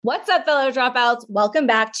What's up, fellow dropouts? Welcome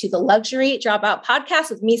back to the Luxury Dropout Podcast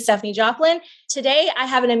with me, Stephanie Joplin. Today, I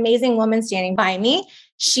have an amazing woman standing by me.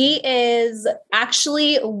 She is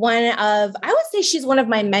actually I would say she's one of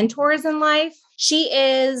my mentors in life. She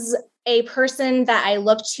is a person that I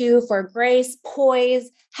look to for grace, poise,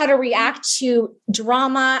 how to react to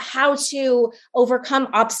drama, how to overcome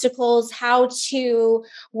obstacles, how to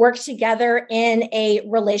work together in a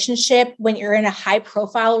relationship when you're in a high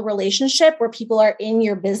profile relationship where people are in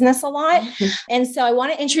your business a lot. And so I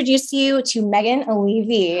want to introduce you to Megan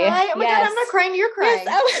Olivi. Hi. Oh my God, I'm not crying. You're crying.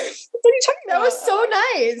 Yes, what are you talking about? That was so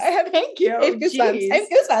nice. Thank you. I have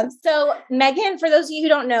goosebumps. So Megan, for those of you who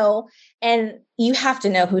don't know, and you have to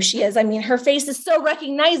know who she is. I mean, her face is so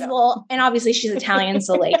recognizable. And obviously she's Italian.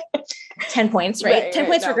 So like 10 points, right? 10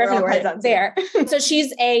 points for Gryffindor there. So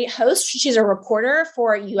she's a host. She's a reporter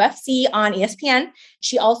for UFC on ESPN.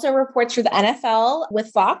 She also reports for the NFL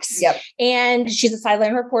with Fox. Yep. And she's a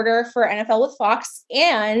sideline reporter for NFL with Fox.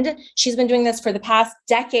 And she's been doing this for the past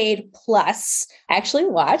decade plus. I actually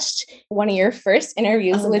watched one of your first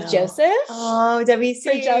interviews with Joseph. Oh, WC.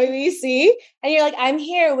 For WBC. And you're like, I'm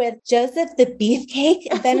here with Joseph the Beefcake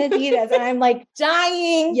Benavidez. And I'm like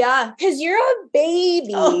dying. Yeah. Because you're a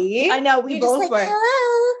baby. Oh, I know. We you're both just were. like,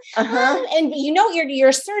 hello. And you know, you're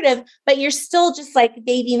assertive, but you're still just like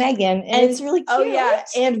baby Megan. And it's really cute. Oh, yeah.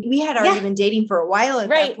 And we had already been dating for a while at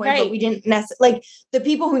that point, but we didn't necessarily, like the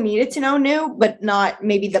people who needed to know knew, but not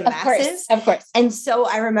maybe the masses. Of course. And so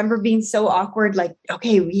I remember being so awkward, like,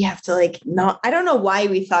 okay, we have to like not, I don't know why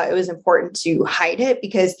we thought it was important to hide it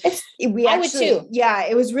because I would too. Yeah,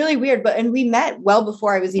 it was really weird. And we met well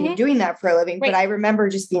before I was even doing that for a living. Right. But I remember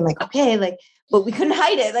just being like, okay, like, but we couldn't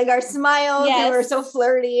hide it. Like our smiles, we were so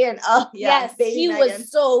flirty and he was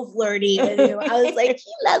so flirty with you. I was like,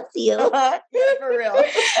 he loves you. For real.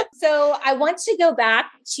 So I want to go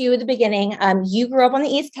back to the beginning. You grew up on the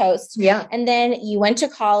East Coast. Yeah. And then you went to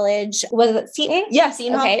college. Was it Seton? Yeah,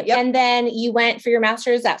 Seton. Okay. Yep. And then you went for your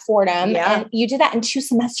master's at Fordham. Yeah. And you did that in 2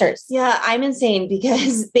 semesters. Yeah, I'm insane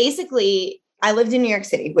because basically I lived in New York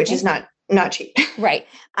City, which is not cheap. Right.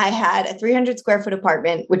 I had a 300 square foot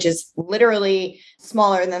apartment, which is literally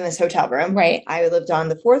smaller than this hotel room. Right. I lived on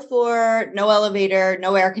the 4th floor, no elevator,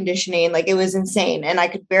 no air conditioning. Like it was insane. And I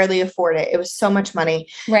could barely afford it. It was so much money.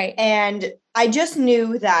 Right. And I just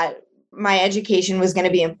knew that my education was going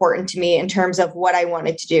to be important to me in terms of what I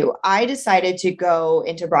wanted to do. I decided to go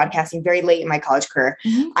into broadcasting very late in my college career.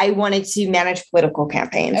 Mm-hmm. I wanted to manage political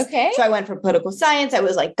campaigns. Okay. So I went for political science. I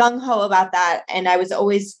was like gung-ho about that. And I was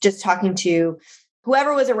always just talking to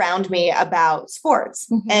whoever was around me about sports.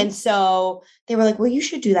 Mm-hmm. And so they were like, well, you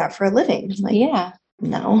should do that for a living. I'm like, yeah.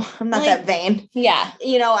 No, I'm not that vain. Yeah.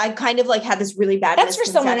 You know, I kind of like had this really bad misconception.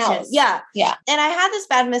 For someone else. Yeah. Yeah. And I had this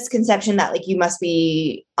bad misconception that like you must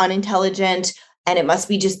be unintelligent and it must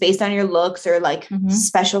be just based on your looks or like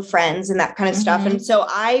special friends and that kind of stuff. And so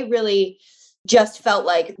I really just felt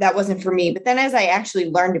like that wasn't for me. But then as I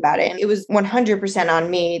actually learned about it, and it was 100%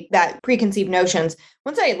 on me, that preconceived notions,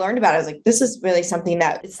 once I learned about it, I was like, this is really something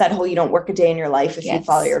that it's that whole, you don't work a day in your life if you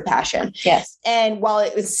follow your passion. Yes. And while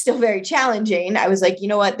it was still very challenging, I was like, you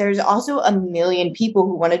know what, there's also a million people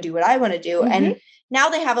who want to do what I want to do. And now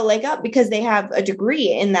they have a leg up because they have a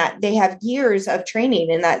degree in that, they have years of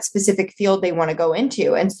training in that specific field they want to go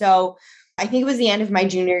into. And so I think it was the end of my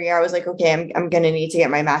junior year. I was like, okay, I'm going to need to get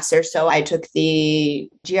my master's. So I took the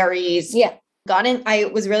GREs. Yeah. Got in. I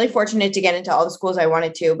was really fortunate to get into all the schools I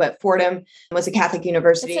wanted to, but Fordham was a Catholic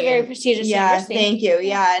university. It's a very prestigious university. Thank you.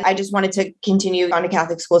 Yeah. And I just wanted to continue on to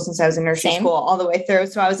Catholic school since I was in nursery school all the way through.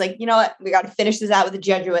 So I was like, you know what? We got to finish this out with the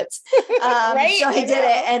Jesuits. Right. So I did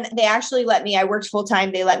it. And they actually let me, I worked full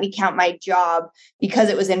time. They let me count my job because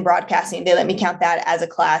it was in broadcasting. They let me count that as a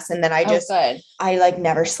class. And then I just, I like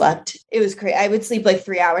never slept. It was crazy. I would sleep like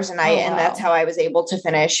 3 hours a night and that's how I was able to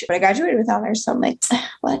finish. But I graduated with honors. So I'm like,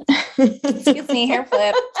 what? Excuse me, hair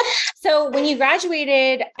flip. So when you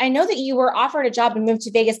graduated, I know that you were offered a job and moved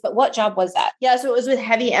to Vegas, but what job was that? Yeah, so it was with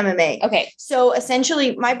heavy MMA. Okay. So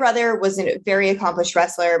essentially, my brother was a very accomplished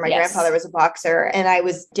wrestler. My grandfather was a boxer, and I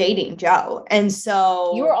was dating Joe. And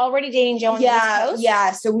so you were already dating Joe on the East Coast?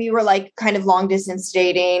 Yeah. So we were like kind of long distance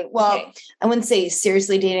dating. Well, I wouldn't say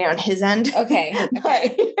seriously dating on his end. Okay.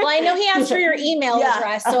 Well, I know he asked for your email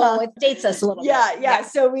address, so it dates us a little bit. Yeah.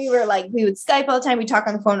 So we were like, we would Skype all the time. We talk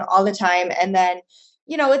on the phone all the time. And then,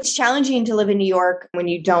 you know, it's challenging to live in New York when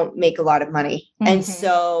you don't make a lot of money. And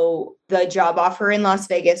so the job offer in Las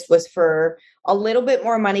Vegas was for a little bit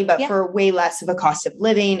more money, but for way less of a cost of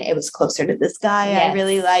living. It was closer to this guy I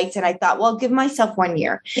really liked. And I thought, well, give myself 1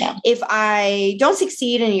 year. Yeah. If I don't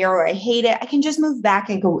succeed in a year or I hate it, I can just move back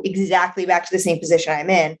and go exactly back to the same position I'm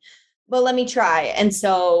in. but let me try. And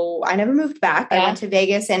so I never moved back. I went to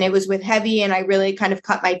Vegas and it was with Heavy and I really kind of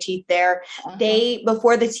cut my teeth there.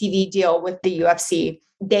 Before the TV deal with the UFC,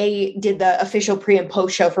 they did the official pre and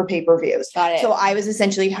post show for pay-per-views. Got it. So I was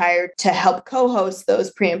essentially hired to help co-host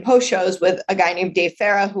those pre and post shows with a guy named Dave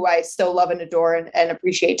Farah, who I still love and adore and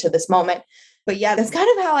appreciate to this moment. But yeah, that's kind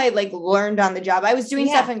of how I like learned on the job. I was doing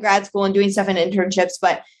stuff in grad school and doing stuff in internships,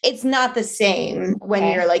 but it's not the same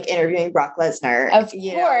when you're like interviewing Brock Lesnar. Of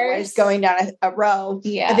course. It's going down a row of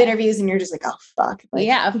interviews and you're just like, oh, fuck. Like,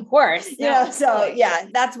 of course.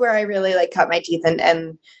 That's where I really like cut my teeth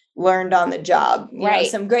and learned on the job. You know,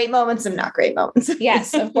 some great moments, some not great moments.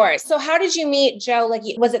 Yes, of course. So how did you meet Joe? Like,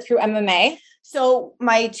 was it through MMA? So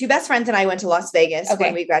my two best friends and I went to Las Vegas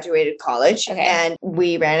when we graduated college and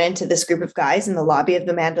we ran into this group of guys in the lobby of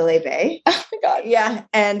the Mandalay Bay. Oh my God. Yeah.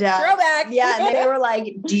 And throwback. And they were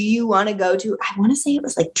like, do you want to go to, I want to say it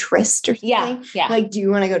was like Tryst or something. Yeah. Like, do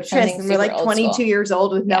you want to go to Tryst? And we're like 22 years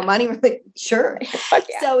old with no money. We're like, sure.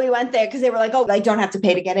 So we went there because they were like, oh, I don't have to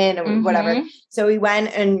pay to get in and whatever. So we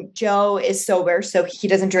went and Joe is sober, so he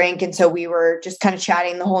doesn't drink. And so we were just kind of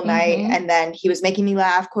chatting the whole night. And then he was making me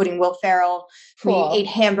laugh, quoting Will Ferrell. Cool. We ate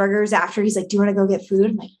hamburgers after. He's like, do you want to go get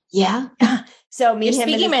food? I'm like, yeah. So me and him.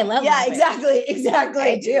 Speaking my love language. Exactly.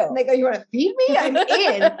 I do. And they go, you want to feed me? I'm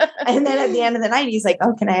in. And then at the end of the night, he's like,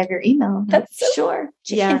 oh, can I have your email? That's so sure.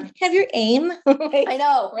 Yeah. Have your aim. I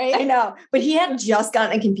know. Right. I know. But he had just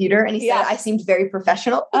gotten a computer and he said, I seemed very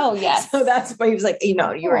professional. Oh, yes. So that's why he was like, you were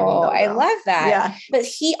an email. I love that. Yeah. But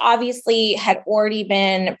he obviously had already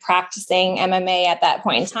been practicing MMA at that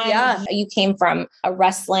point in time. Yeah. You came from a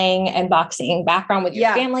wrestling and boxing background with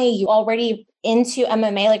your family. You already into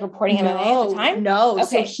MMA, like reporting MMA at the time? No. Okay.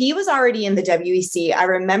 So he was already in the WEC. I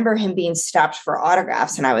remember him being stopped for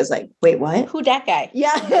autographs and I was like, wait, what? Who that guy?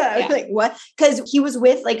 Yeah. I was like, what? Because he was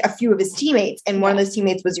with like a few of his teammates and one of those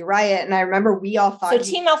teammates was Uriah. And I remember we all thought. So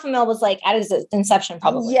Team Alpha Male was like at its inception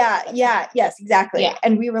probably. Yes, exactly. Yeah.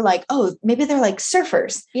 And we were like, oh, maybe they're like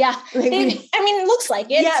surfers. Yeah. Like it looks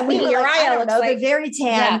like it. Yeah. Uriah looks like. They're very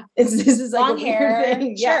tan. This is like long hair.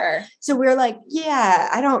 Sure. So we were like,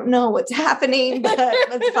 I don't know what's happening, but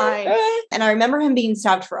that's fine. And I remember him being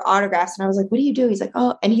stopped for autographs and I was like, what do you do? He's like,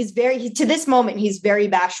 oh, and he's to this moment, he's very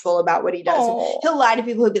bashful about what he does. He'll lie to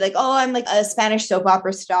people who'd be like, oh, I'm like a Spanish soap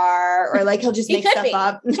opera star, or like, he'll just make stuff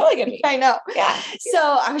up. Totally I know. Yeah. So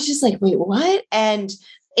I was just like, wait, what? And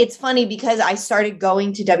it's funny because I started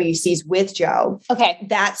going to WCs with Joe. Okay.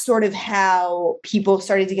 That's sort of how people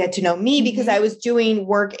started to get to know me because I was doing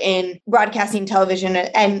work in broadcasting, television,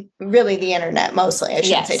 and really the internet mostly. I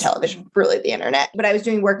shouldn't say television, really the internet. But I was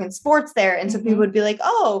doing work in sports there. And so people would be like,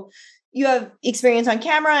 oh, you have experience on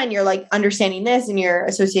camera and you're like understanding this and you're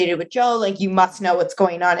associated with Joe. Like you must know what's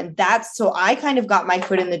going on. And so I kind of got my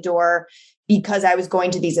foot in the door because I was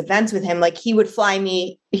going to these events with him. Like he would fly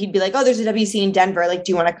me, he'd be like, oh, there's a WC in Denver. Like,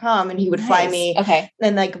 do you want to come? And he would fly me. Okay.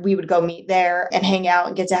 And like, we would go meet there and hang out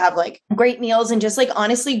and get to have like great meals and just like,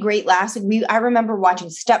 honestly, great laughs. Like I remember watching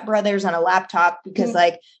Step Brothers on a laptop because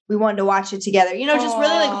like we wanted to watch it together, just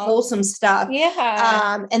really like wholesome stuff.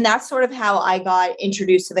 Yeah. And that's sort of how I got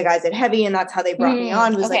introduced to the guys at Heavy. And that's how they brought me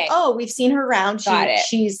on was like, oh, we've seen her around.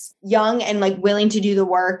 She's young and like willing to do the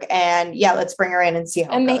work. And let's bring her in and see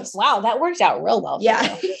how it goes. Wow. That worked out real well.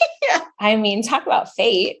 Yeah. I mean, talk about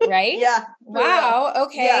fate, right? Yeah. Wow.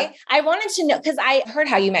 Okay. Yeah. I wanted to know, because I heard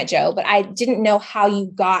how you met Joe, but I didn't know how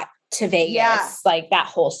you got to Vegas, like that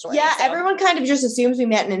whole story. Yeah. So. Everyone kind of just assumes we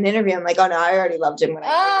met in an interview. I'm like, oh no, I already loved him when I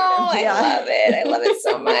met him. I love it. I love it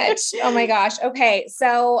so much. Oh my gosh. Okay.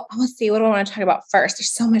 So let's see. What do I want to talk about first?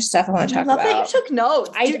 There's so much stuff I want to talk about. I love that you took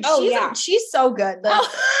notes. She's so good.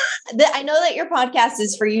 I know that your podcast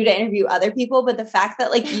is for you to interview other people, but the fact that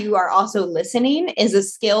like you are also listening is a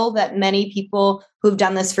skill that many people who've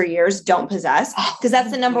done this for years don't possess. Because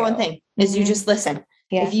that's the number one thing is you just listen.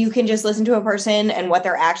 Yeah. If you can just listen to a person and what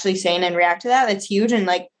they're actually saying and react to that, that's huge. And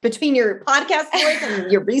like between your podcast skills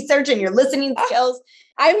and your research and your listening skills,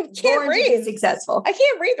 I can't breathe. Successful. I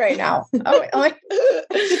can't breathe right now.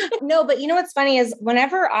 No, but you know what's funny is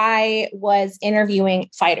whenever I was interviewing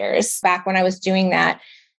fighters back when I was doing that,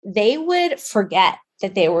 they would forget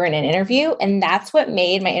that they were in an interview. And that's what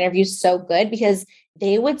made my interviews so good because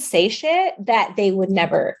they would say shit that they would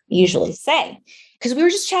never usually say. Because we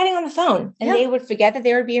were just chatting on the phone and they would forget that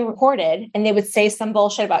they were being recorded and they would say some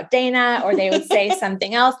bullshit about Dana or they would say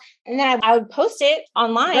something else. And then I would post it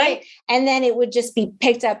online and then it would just be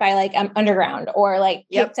picked up by like Underground or like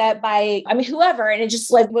picked up by, whoever. And it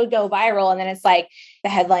just like would go viral. And then it's like the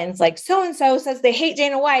headline's like, so-and-so says they hate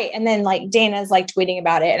Dana White. And then like Dana's like tweeting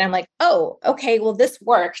about it. And I'm like, oh, okay, well, this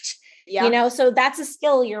worked. Yeah. You know, so that's a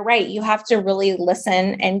skill. You're right. You have to really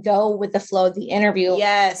listen and go with the flow of the interview.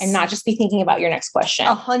 Yes. And not just be thinking about your next question.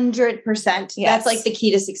 100%. Yes. That's like the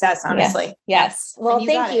key to success, honestly. Yes. Well,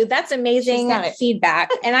 thank you. That's amazing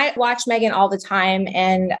feedback. And I watch Megan all the time.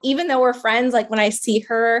 And even though we're friends, like when I see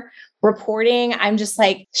her reporting, I'm just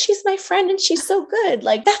like, she's my friend and she's so good.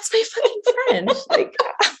 Like, that's my fucking friend. Like,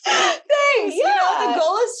 thanks. Yeah. You know, the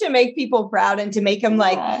goal is to make people proud and to make them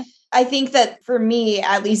like, I think that for me,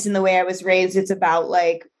 at least in the way I was raised, it's about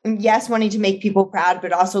like, yes, wanting to make people proud,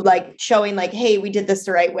 but also like showing like, hey, we did this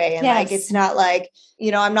the right way. And like, it's not like, you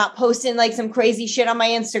know, I'm not posting like some crazy shit on my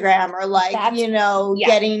Instagram or like,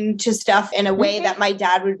 getting to stuff in a way that my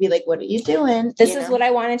dad would be like, what are you doing? This is what I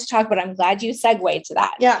wanted to talk about. I'm glad you segued to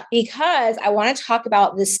that. Yeah. Because I want to talk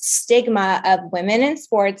about this stigma of women in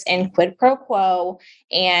sports and quid pro quo.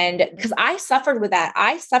 And because I suffered with that.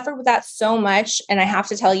 I suffered with that so much. And I have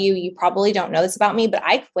to tell you, you probably don't know this about me, but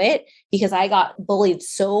I quit because I got bullied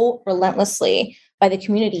so relentlessly by the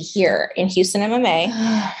community here in Houston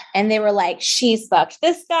MMA. And they were like, she's fucked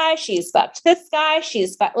this guy. She's fucked this guy.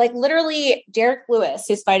 She's fucked. Like literally Derek Lewis,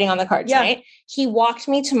 who's fighting on the card tonight. He walked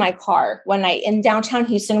me to my car one night in downtown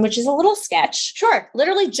Houston, which is a little sketch. Sure.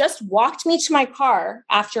 Literally just walked me to my car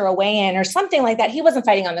after a weigh-in or something like that. He wasn't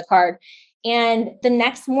fighting on the card. And the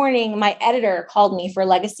next morning, my editor called me for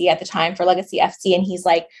Legacy at the time, for Legacy FC. And he's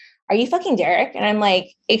like, are you fucking Derek? And I'm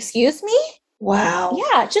like, excuse me? Wow.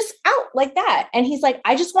 Yeah, just out like that. And he's like,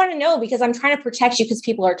 I just want to know because I'm trying to protect you because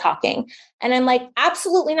people are talking. And I'm like,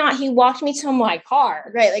 absolutely not. He walked me to my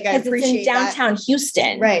car. Right. Like I appreciate it's in downtown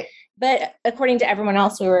Houston. Right. But according to everyone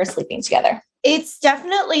else, we were sleeping together. It's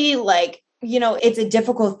definitely like, you know, it's a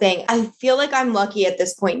difficult thing. I feel like I'm lucky at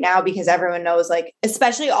this point now because everyone knows, like,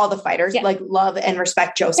 especially all the fighters, like love and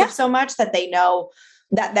respect Joseph so much that they know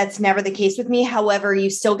that that's never the case with me. However, you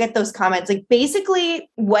still get those comments. Like basically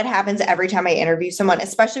what happens every time I interview someone,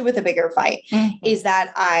 especially with a bigger fight, is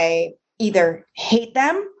that I either hate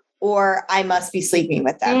them or I must be sleeping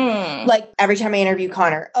with them. Like every time I interview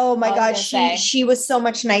Connor, oh my God, she was so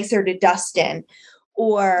much nicer to Dustin.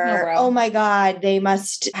 Or, oh my God, they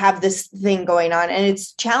must have this thing going on. And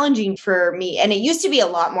it's challenging for me. And it used to be a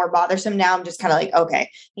lot more bothersome. Now I'm just kind of like, okay,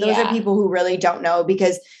 those are people who really don't know,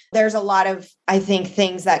 because there's a lot of, I think,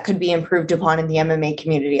 things that could be improved upon in the MMA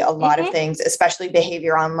community, a lot of things, especially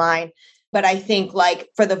behavior online. But I think like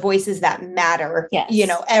for the voices that matter, you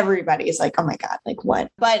know, everybody is like, oh my God, like what?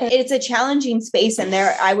 But it's a challenging space. And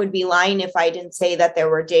there, I would be lying if I didn't say that there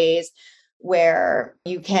were days where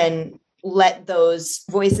you can let those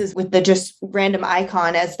voices with the just random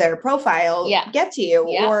icon as their profile get to you,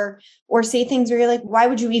 or say things where you're like, why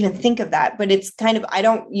would you even think of that? But it's kind of, I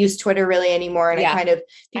don't use Twitter really anymore. And I kind of,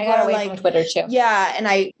 people I got away from Twitter too. Yeah.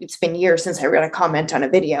 And it's been years since I read a comment on a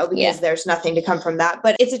video because there's nothing to come from that,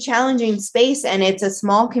 but it's a challenging space and it's a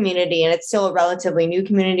small community and it's still a relatively new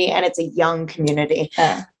community and it's a young community.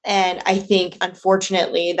 And I think,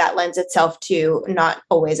 unfortunately, that lends itself to not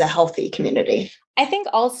always a healthy community. I think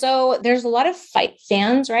also there's a lot of fight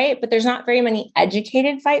fans, right? But there's not very many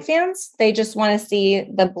educated fight fans. They just want to see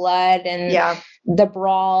the blood and the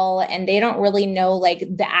brawl, and they don't really know like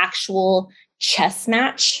the actual chess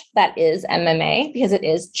match that is MMA, because it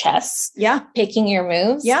is chess. Picking your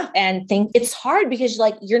moves. And think it's hard because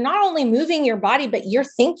like you're not only moving your body, but you're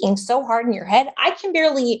thinking so hard in your head. I can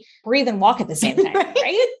barely breathe and walk at the same time,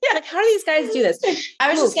 right? Like, how do these guys do this?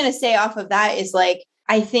 I was just going to say off of that is like,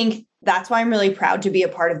 I think that's why I'm really proud to be a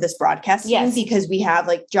part of this broadcast team, because we have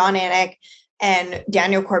like John Anik and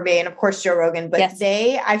Daniel Cormier and of course Joe Rogan, but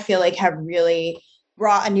they, I feel like, have really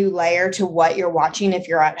brought a new layer to what you're watching if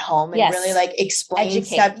you're at home and really like explain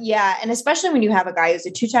stuff. Yeah. And especially when you have a guy who's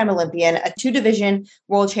a 2-time Olympian, a 2-division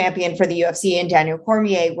world champion for the UFC, and Daniel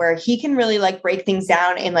Cormier, where he can really like break things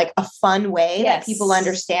down in like a fun way that people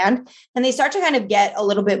understand. And they start to kind of get a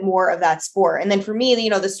little bit more of that sport. And then for me, you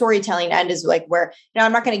know, the storytelling end is like where, you know,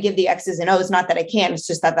 I'm not going to give the X's and O's, not that I can, it's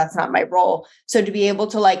just that that's not my role. So to be able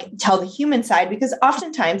to like tell the human side, because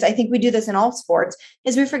oftentimes I think we do this in all sports,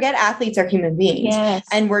 is we forget athletes are human beings.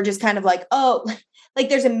 And we're just kind of like, oh, like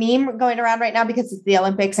there's a meme going around right now because it's the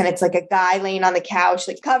Olympics and it's like a guy laying on the couch,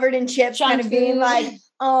 like covered in chips, kind of being like,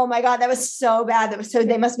 oh my God, that was so bad. That was so,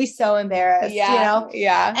 they must be so embarrassed, you know?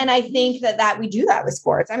 And I think that we do that with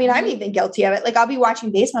sports. I mean, I'm even guilty of it. Like I'll be watching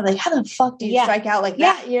baseball, I'm like, how the fuck do you strike out like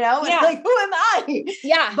that? You know? And like, who am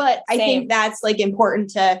I? But I think that's like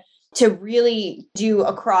important to really do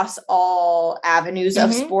across all avenues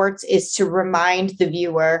of sports, is to remind the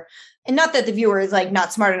viewer. And not that the viewer is like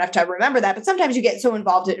not smart enough to remember that, but sometimes you get so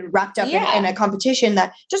involved and wrapped up in a competition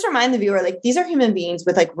that just remind the viewer, like, these are human beings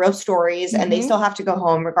with like real stories and they still have to go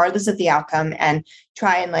home regardless of the outcome and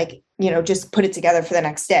try and like just put it together for the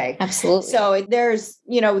next day. Absolutely. So there's,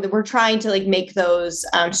 we're trying to like make those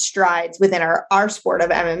strides within our sport of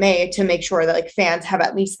MMA to make sure that like fans have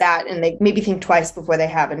at least that, and they maybe think twice before they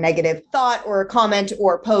have a negative thought or a comment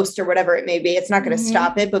or post or whatever it may be. It's not going to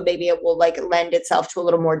stop it, but maybe it will like lend itself to a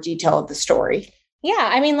little more detail of the story. Yeah.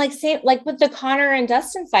 I mean, like with the Conor and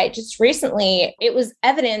Dustin fight just recently, it was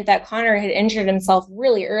evident that Conor had injured himself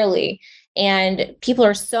really early. And people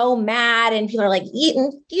are so mad, and people are like,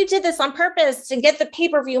 you did this on purpose to get the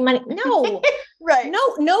pay-per-view money. No, right. No,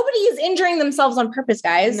 nobody is injuring themselves on purpose,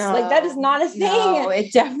 guys. No, like that is not a thing. No,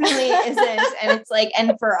 it definitely isn't. And it's like,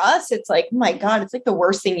 and for us, it's like, oh my God, it's like the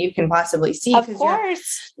worst thing you can possibly see. Of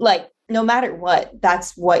course. Like, no matter what,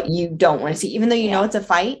 that's what you don't want to see. Even though you know it's a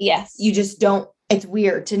fight. Yes. You just don't. It's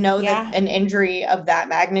weird to know that an injury of that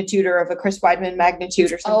magnitude or of a Chris Weidman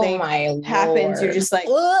magnitude or something happens. You're just like,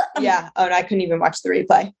 yeah. Oh, and I couldn't even watch the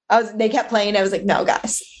replay. They kept playing. I was like, no,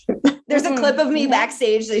 guys. There's a clip of me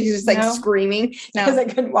backstage that he's just like screaming because I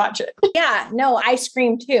couldn't watch it. Yeah, no, I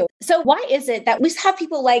screamed too. So why is it that we have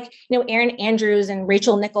people like, Erin Andrews and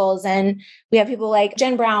Rachel Nichols, and we have people like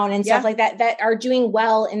Jen Brown and stuff like that are doing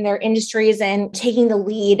well in their industries and taking the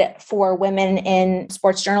lead for women in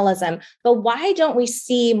sports journalism. But why don't we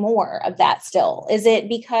see more of that still? Is it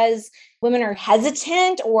because women are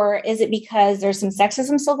hesitant, or is it because there's some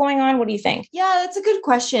sexism still going on? What do you think? Yeah, that's a good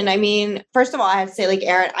question. I mean, first of all, I have to say, like,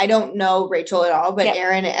 Erin, I don't know Rachel at all, but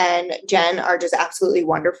Erin and Jen are just absolutely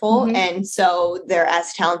wonderful. And so they're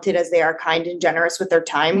as talented as they are kind and generous with their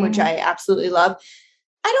time, which I absolutely love.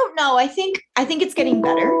 I don't know. I think it's getting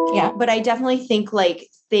better. Yeah. But I definitely think like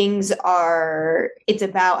it's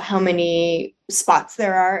about how many spots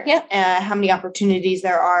there are, how many opportunities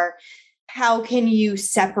there are. How can you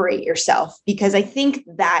separate yourself? Because I think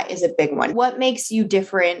that is a big one. What makes you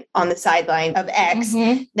different on the sideline of X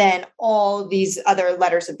than all these other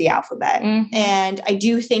letters of the alphabet? And I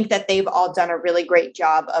do think that they've all done a really great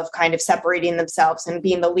job of kind of separating themselves and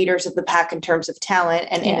being the leaders of the pack in terms of talent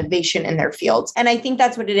and innovation in their fields. And I think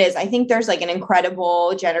that's what it is. I think there's like an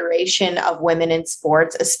incredible generation of women in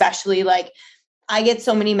sports, especially like I get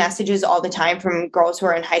so many messages all the time from girls who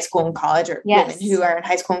are in high school and college, or women who are in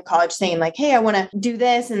high school and college saying like, hey, I want to do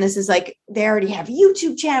this. And this is like, they already have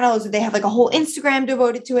YouTube channels, or they have like a whole Instagram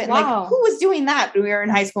devoted to it. And like, who was doing that when we were in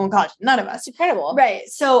high school and college? None of us. It's incredible. Right.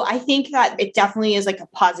 So I think that it definitely is like a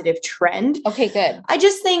positive trend. Okay, good. I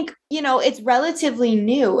just think, it's relatively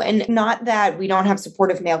new, and not that we don't have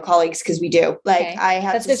supportive male colleagues, because we do. Like I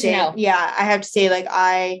have to say, I have to say, like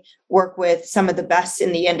I work with some of the best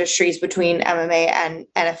in the industries between MMA and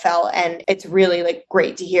NFL. And it's really like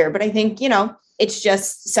great to hear. But I think, it's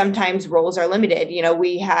just sometimes roles are limited.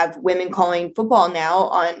 We have women calling football now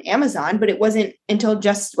on Amazon, but it wasn't until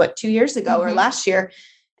just 2 years ago or last year.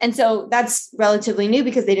 And so that's relatively new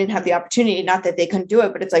because they didn't have the opportunity, not that they couldn't do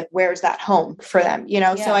it, but it's like, where's that home for them?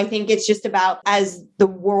 So I think it's just about, as the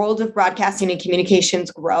world of broadcasting and communications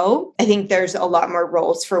grow, I think there's a lot more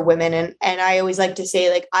roles for women. And I always like to say,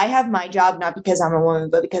 like, I have my job, not because I'm a woman,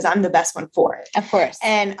 but because I'm the best one for it. Of course.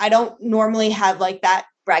 And I don't normally have like that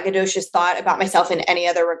braggadocious thought about myself in any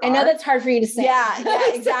other regard. I know that's hard for you to say.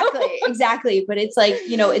 Yeah, exactly. But it's like,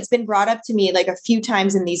 it's been brought up to me like a few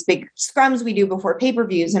times in these big scrums we do before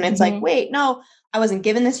pay-per-views. And it's like, wait, no, I wasn't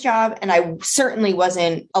given this job. And I certainly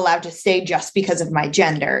wasn't allowed to stay just because of my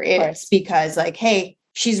gender. It's because like, hey,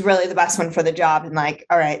 she's really the best one for the job. And like,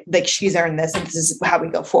 all right, like she's earned this, and this is how we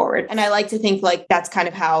go forward. And I like to think like that's kind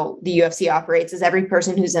of how the UFC operates, is every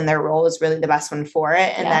person who's in their role is really the best one for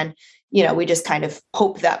it. And then, we just kind of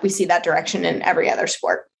hope that we see that direction in every other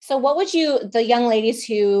sport. So what would the young ladies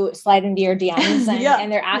who slide into your DMs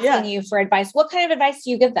and they're asking you for advice, what kind of advice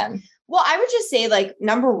do you give them? Well, I would just say like,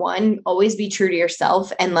 number one, always be true to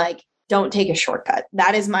yourself, and like, don't take a shortcut.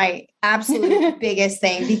 That is my absolute biggest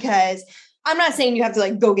thing, because I'm not saying you have to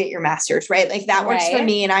like go get your master's, right? Like that works for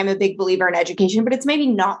me. And I'm a big believer in education, but it's maybe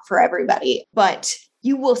not for everybody. But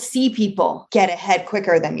you will see people get ahead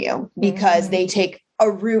quicker than you because they take a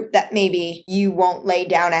route that maybe you won't lay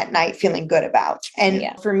down at night feeling good about. And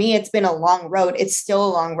for me, it's been a long road. It's still a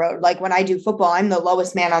long road. Like when I do football, I'm the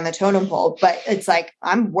lowest man on the totem pole, but it's like,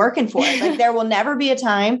 I'm working for it. Like there will never be a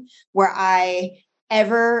time where I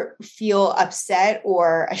ever feel upset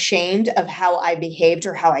or ashamed of how I behaved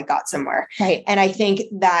or how I got somewhere. Right. And I think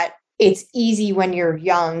that it's easy when you're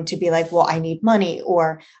young to be like, well, I need money,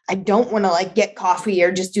 or I don't want to like get coffee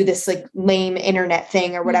or just do this like lame internet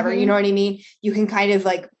thing or whatever. You know what I mean? You can kind of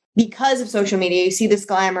like because of social media, you see this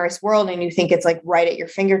glamorous world and you think it's like right at your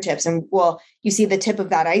fingertips. And well, you see the tip of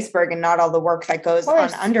that iceberg and not all the work that goes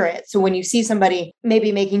on under it. So when you see somebody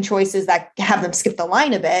maybe making choices that have them skip the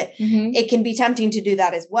line a bit, it can be tempting to do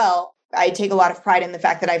that as well. I take a lot of pride in the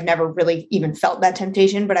fact that I've never really even felt that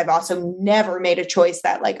temptation, but I've also never made a choice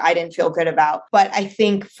that like I didn't feel good about. But I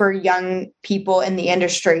think for young people in the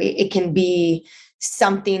industry, it can be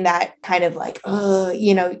something that kind of like,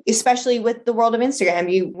 especially with the world of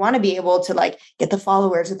Instagram, you want to be able to like get the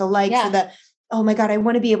followers or the likes or the, oh my God, I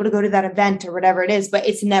want to be able to go to that event or whatever it is, but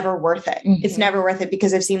it's never worth it. It's never worth it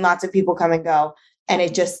because I've seen lots of people come and go. And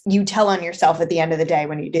it just, you tell on yourself at the end of the day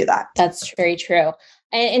when you do that. That's very true.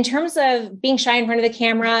 And in terms of being shy in front of the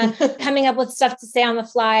camera, coming up with stuff to say on the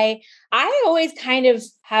fly, I always kind of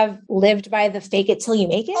have lived by the fake it till you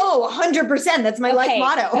make it. Oh, 100%. That's my life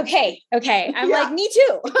motto. Okay. I'm like, me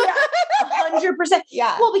too. 100%.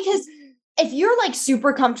 Yeah. Well, because if you're like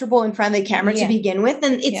super comfortable in front of the camera to begin with,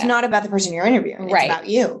 then it's not about the person you're interviewing. It's about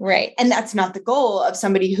you. Right. And that's not the goal of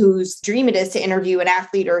somebody whose dream it is to interview an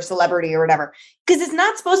athlete or a celebrity or whatever. Because it's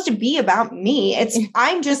not supposed to be about me.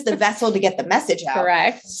 I'm just the vessel to get the message out.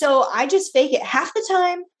 Correct. So I just fake it. Half the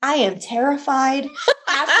time I am terrified.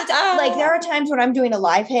 Like there are times when I'm doing a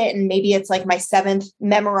live hit and maybe it's like my 7th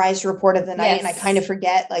memorized report of the night and I kind of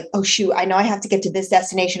forget like, oh shoot, I know I have to get to this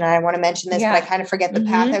destination and I want to mention this, but I kind of forget the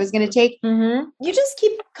path I was going to take. You just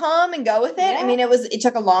keep calm and go with it. I mean, it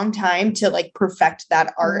took a long time to like perfect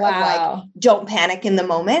that art of like, don't panic in the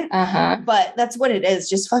moment. But that's what it is.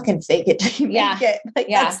 Just fucking fake it till you make it. Like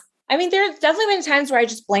I mean, there's definitely been times where I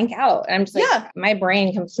just blank out and I'm just like, my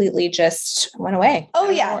brain completely just went away. Oh,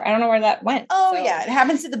 I don't know where that went. Oh, yeah. It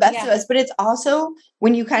happens to the best of us, but it's also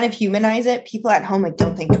when you kind of humanize it, people at home like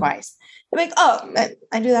don't think twice. They're like, oh,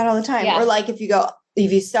 I do that all the time. Or like if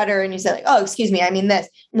you stutter and you say like, oh, excuse me, I mean this.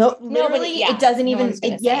 No, literally, it doesn't even,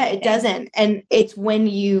 it doesn't. And it's when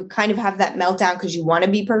you kind of have that meltdown because you want to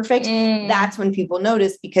be perfect. That's when people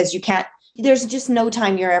notice because there's just no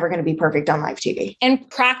time you're ever going to be perfect on live TV. And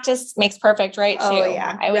practice makes perfect, right? Oh,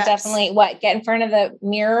 yeah. I would definitely, get in front of the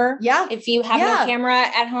mirror? Yeah. If you have no camera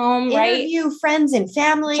at home, Interview friends and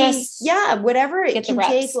family. Whatever it can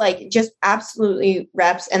take, like just absolutely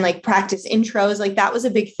reps and like practice intros. Like that was a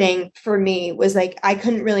big thing for me was like, I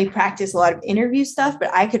couldn't really practice a lot of interview stuff, but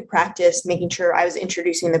I could practice making sure I was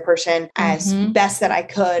introducing the person as best that I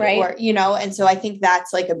could, or, and so I think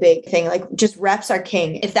that's like a big thing. Like just reps are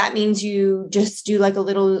king. If that means you just do like a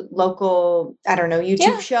little local, I don't know,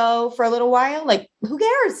 YouTube show for a little while, like who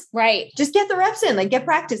cares? Right. Just get the reps in, like get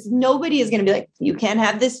practice. Nobody is going to be like, you can't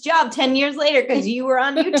have this job 10 years later because you were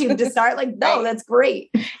on YouTube to start. Like, no, that's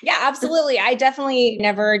great. Yeah, absolutely. I definitely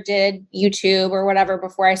never did YouTube or whatever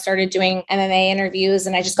before I started doing MMA interviews.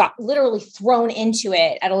 And I just got literally thrown into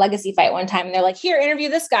it at a legacy fight one time. And they're like, here, interview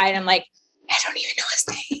this guy. And I'm like, I don't even know his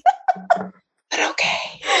name. But okay.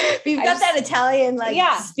 You've got that Italian,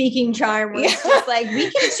 speaking charm where it's just like, we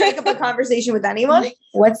can strike up a conversation with anyone.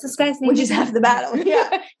 What's this guy's name? Which is half the battle.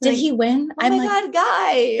 Yeah. Did he win? Oh my God,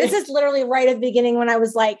 guy. This is literally right at the beginning when I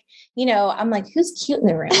was like, I'm like, who's cute in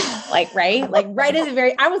the room? Like, right? Like right at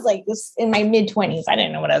the I was like this in my mid-20s. I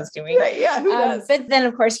didn't know what I was doing. Right, yeah. Who does? But then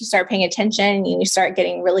of course you start paying attention and you start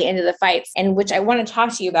getting really into the fights, and which I want to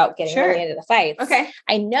talk to you about getting really into the fights. Okay.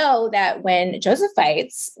 I know that when Joseph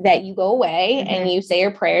fights that you go away and you say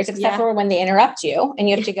your prayers, except for when they interrupt you and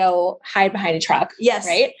you have to go hide behind a truck. Yes.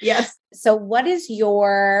 Right? Yes. So what is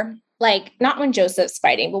your, not when Joseph's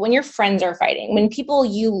fighting, but when your friends are fighting, when people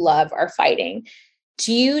you love are fighting,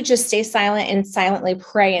 do you just stay silent and silently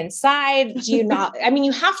pray inside? Do you not? I mean,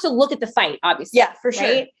 you have to look at the fight, obviously. Yeah, for sure.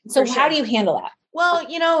 Right? So how do you handle that? Well,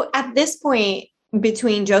 at this point,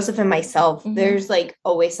 between Joseph and myself, there's like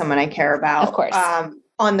always someone I care about. Of course.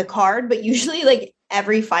 On the card, but usually like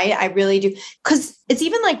every fight I really do. Because it's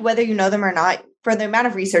even like whether you know them or not, for the amount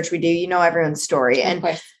of research we do, everyone's story. And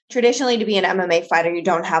traditionally to be an MMA fighter, you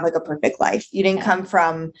don't have like a perfect life. You didn't come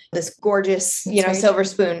from this gorgeous, silver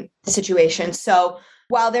spoon situation. So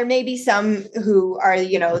while there may be some who are,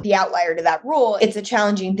 the outlier to that rule, it's a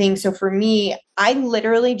challenging thing. So for me, I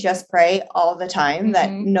literally just pray all the time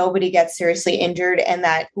that nobody gets seriously injured and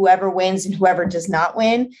that whoever wins and whoever does not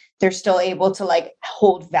win, they're still able to like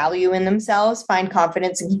hold value in themselves, find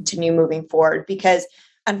confidence and continue moving forward. Because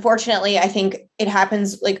unfortunately, I think it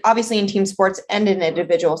happens like obviously in team sports and in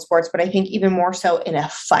individual sports, but I think even more so in a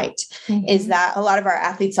fight is that a lot of our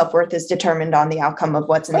athletes' self-worth is determined on the outcome of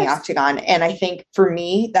what's in the octagon. And I think for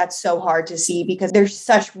me, that's so hard to see because they're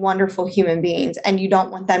such wonderful human beings and you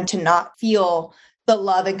don't want them to not feel the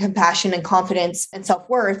love and compassion and confidence and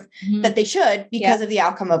self-worth that they should because of the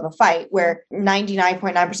outcome of a fight, where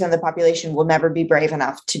 99.9% of the population will never be brave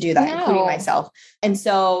enough to do that, including myself. And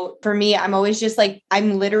so for me, I'm always just like,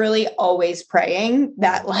 I'm literally always praying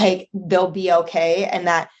that like they'll be okay, and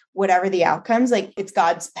that whatever the outcomes, like it's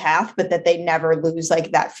God's path, but that they never lose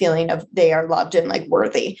like that feeling of they are loved and like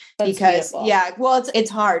worthy. That's because beautiful. Well, it's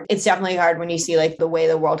hard. It's definitely hard when you see like the way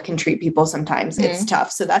the world can treat people sometimes. It's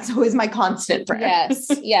tough. So that's always my constant prayer.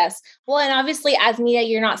 Yes. Well, and obviously as media,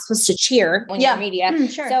 you're not supposed to cheer when you're media.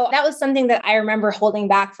 Sure. So that was something that I remember holding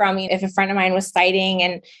back from. If a friend of mine was fighting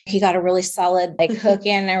and he got a really solid like hook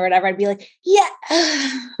in or whatever, I'd be like,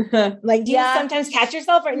 like, do you sometimes catch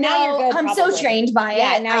yourself or now you're good? I'm probably. so trained by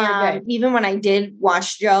it. Now you're good. Even when I did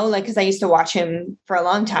watch Joe, like, cause I used to watch him for a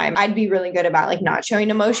long time, I'd be really good about like not showing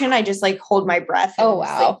emotion. I just like hold my breath. Oh,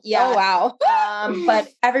 wow. But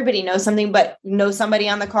everybody knows something, but knows somebody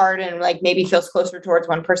on the card and like maybe feels closer towards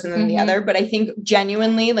one person than the other. But I think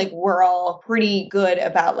genuinely, like we're all pretty good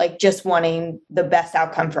about like just wanting the best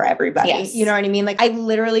outcome for everybody. Yes. You know what I mean? Like I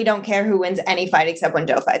literally don't care who wins any fight except when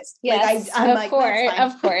Joe fights. Yes, like,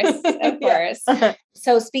 of course.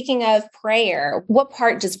 So speaking of prayer, what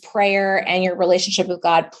part does prayer and your relationship with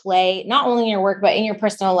God play, not only in your work, but in your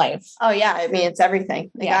personal life? Oh yeah. I mean, it's everything.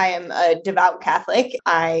 Like I am a devout Catholic.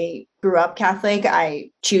 I grew up Catholic. I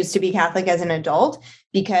choose to be Catholic as an adult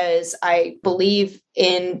because I believe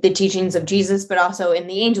in the teachings of Jesus, but also in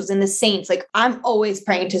the angels and the saints. Like I'm always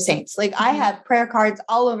praying to saints. Like I have prayer cards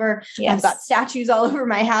all over. I've got statues all over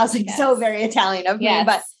my house. Like so very Italian of me,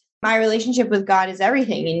 but my relationship with God is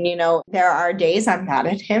everything. And, you know, there are days I'm mad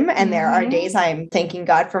at him and there are days I'm thanking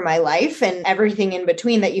God for my life and everything in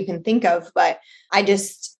between that you can think of. But I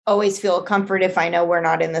just always feel comfort if I know we're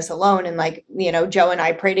not in this alone. And like, you know, Joe and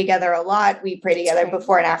I pray together a lot. We pray together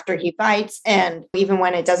before and after he fights. And even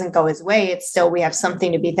when it doesn't go his way, it's still, we have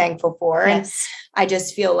something to be thankful for. And I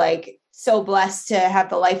just feel like so blessed to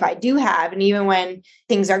have the life I do have. And even when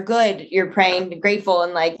things are good, you're praying and grateful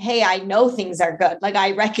and like, hey, I know things are good. Like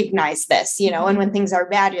I recognize this, you know, and when things are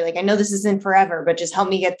bad, you're like, I know this isn't forever, but just help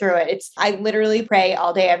me get through it. I literally pray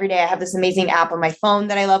all day, every day. I have this amazing app on my phone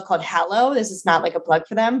that I love called Hallow. This is not like a plug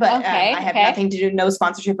for them, but I have nothing to do, no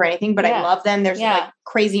sponsorship or anything, but I love them. There's like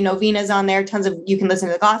crazy novenas on there. Tons of, you can listen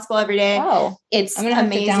to the gospel every day. Oh, it's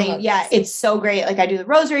amazing. Yeah. It's so great. Like I do the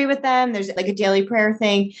rosary with them. There's like a daily prayer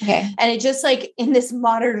thing. And it just like in this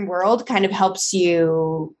modern world kind of helps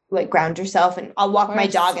you like ground yourself. And I'll walk my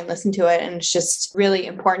dog and listen to it. And it's just really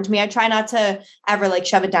important to me. I try not to ever like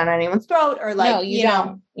shove it down anyone's throat or like, no, you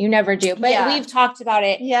don't. You never do. But we've talked about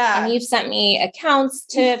it. And you've sent me accounts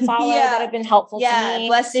to follow that have been helpful to me.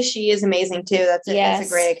 Blessed is She is amazing too. That's a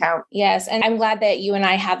great account. Yes. And I'm glad that you and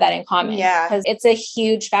I have that in common. Because it's a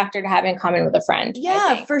huge factor to have in common with a friend.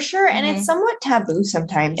 Yeah, for sure. And it's somewhat taboo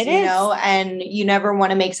sometimes, you know, and you never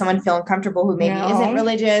want to make someone feel uncomfortable who maybe isn't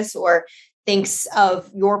religious or thinks of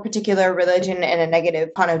your particular religion in a negative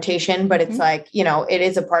connotation, but it's like, you know, it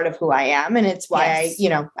is a part of who I am. And it's why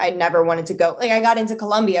I never wanted to go, like I got into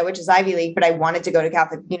Columbia, which is Ivy League, but I wanted to go to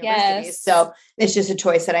Catholic universities. So it's just a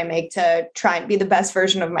choice that I make to try and be the best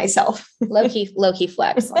version of myself. Low key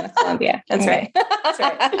flex on Columbia. That's right. That's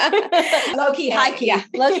right. Low key, high key. Yeah.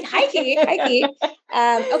 Low key, high key.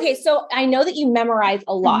 Okay. So I know that you memorize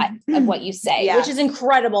a lot of what you say, which is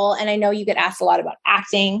incredible. And I know you get asked a lot about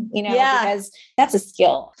acting, you know, because that's a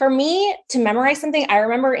skill. For me to memorize something, I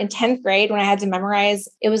remember in 10th grade when I had to memorize,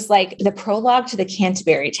 it was like the prologue to the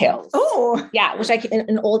Canterbury Tales. Oh, yeah. Which I can,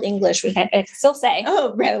 in Old English, which I can still say.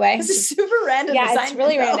 Oh, by the way. This is super random. Yeah, it's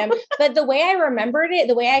really random. But the way I remembered it,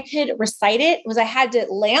 the way I could recite it was I had to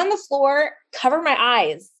lay on the floor, cover my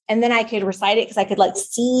eyes, and then I could recite it because I could like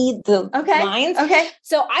see the lines.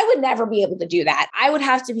 So I would never be able to do that. I would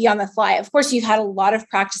have to be on the fly. Of course, you've had a lot of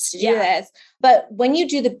practice to do this, but when you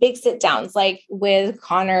do the big sit downs, like with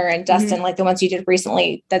Connor and Dustin, like the ones you did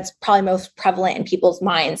recently, that's probably most prevalent in people's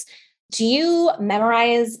minds. Do you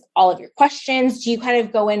memorize all of your questions? Do you kind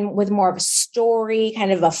of go in with more of a story,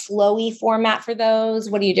 kind of a flowy format for those?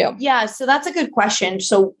 What do you do? Yeah, so that's a good question.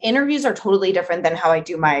 So interviews are totally different than how I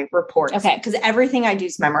do my reports. Okay. Because everything I do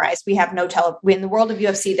is memorized. We have in the world of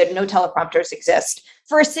UFC, that no teleprompters exist.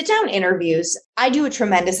 For sit-down interviews, I do a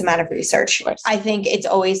tremendous amount of research. I think it's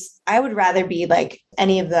always, I would rather be like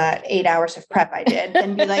any of the 8 hours of prep I did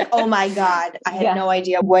than be like, oh my God, I had no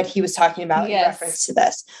idea what he was talking about in reference to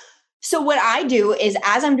this. So what I do is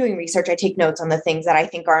as I'm doing research, I take notes on the things that I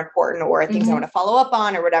think are important or things I want to follow up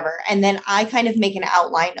on or whatever. And then I kind of make an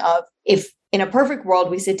outline of if in a perfect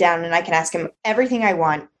world, we sit down and I can ask him everything I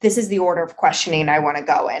want. This is the order of questioning I want to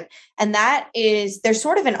go in. And there's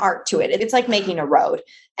sort of an art to it. It's like making a road.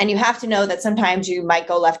 And you have to know that sometimes you might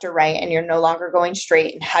go left or right and you're no longer going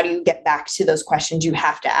straight. And how do you get back to those questions you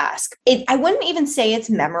have to ask? I wouldn't even say it's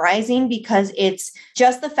memorizing, because it's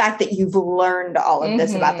just the fact that you've learned all of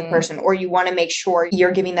this about the person, or you want to make sure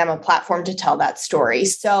you're giving them a platform to tell that story.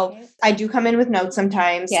 So I do come in with notes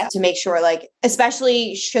sometimes to make sure, like,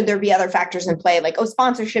 especially should there be other factors in play, like, oh,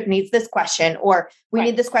 sponsorship needs this question, or we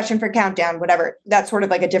need this question for countdown, whatever. That's sort of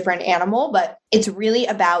like a different animal, but it's really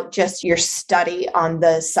about just your study on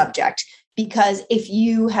the subject. Because if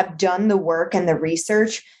you have done the work and the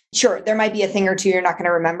research, sure, there might be a thing or two you're not going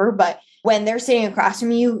to remember, but when they're sitting across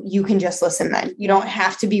from you, you can just listen then. You don't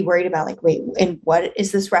have to be worried about, like, wait, and what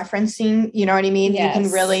is this referencing? You know what I mean? Yes. You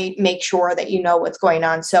can really make sure that you know what's going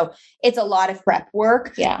on. So it's a lot of prep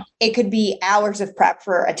work. Yeah. It could be hours of prep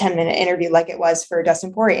for a 10-minute interview, like it was for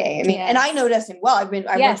Dustin Poirier. I mean, and I know Dustin well. I've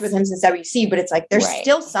worked with him since WC, but it's like, there's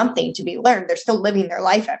still something to be learned. They're still living their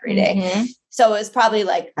life every day. So it's probably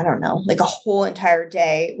like, I don't know, like a whole entire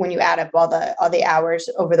day when you add up all the hours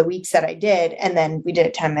over the weeks that I did. And then we did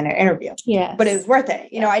a 10-minute interview. Yeah. But it was worth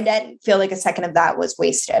it. You know, I didn't feel like a second of that was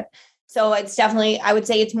wasted. So it's definitely, I would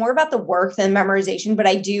say it's more about the work than memorization, but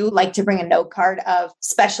I do like to bring a note card of,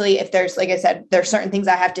 especially if there's, like I said, there's certain things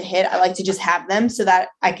I have to hit. I like to just have them so that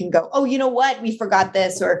I can go, oh, you know what? We forgot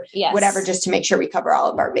this or whatever, just to make sure we cover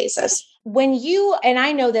all of our bases. When you, and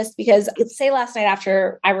I know this because say last night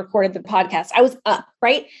after I recorded the podcast, I was up,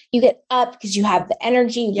 right? You get up because you have the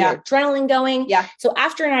energy, your adrenaline going. Yeah. So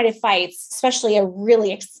after a night of fights, especially a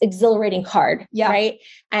really exhilarating card, right?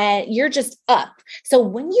 And you're just up. So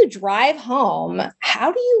when you drive home,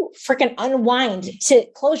 how do you freaking unwind to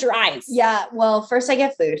close your eyes? Yeah. Well, first I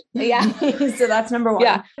get food. Yeah. So that's number one.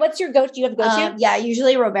 Yeah. What's your go-to? You have go-to? Yeah.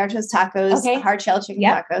 Usually Roberto's tacos, hard shell chicken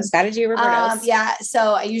tacos. Gotta do Roberto's. Yeah.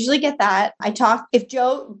 So I usually get that. I talk, if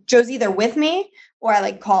Joe's either with me or I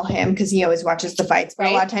like call him because he always watches the fights, but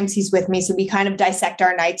a lot of times he's with me. So we kind of dissect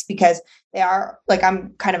our nights because they are like,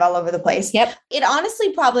 I'm kind of all over the place. Yep. It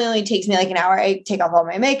honestly probably only takes me like an hour. I take off all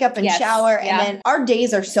my makeup and shower. And then our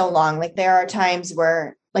days are so long. Like there are times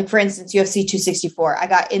where, like, for instance, UFC 264, I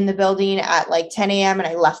got in the building at like 10 a.m. and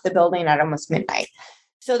I left the building at almost midnight.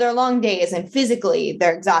 So they're long days and physically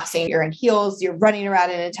they're exhausting. You're in heels, you're running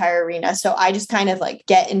around an entire arena. So I just kind of like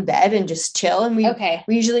get in bed and just chill. And we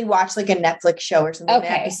usually watch like a Netflix show or something, an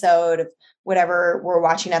episode of whatever we're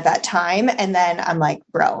watching at that time. And then I'm like,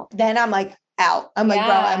 bro, out. I'm like,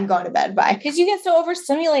 bro, I'm going to bed. Bye. Because you get so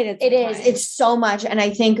overstimulated. It is. It's so much. And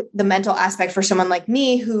I think the mental aspect for someone like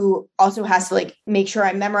me who also has to like make sure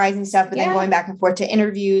I'm memorizing stuff, but then going back and forth to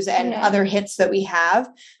interviews and other hits that we have,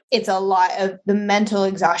 it's a lot of the mental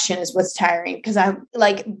exhaustion is what's tiring. Because I'm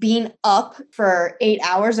like being up for 8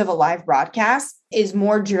 hours of a live broadcast is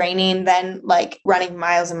more draining than like running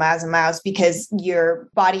miles and miles and miles because your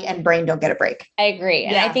body and brain don't get a break. I agree.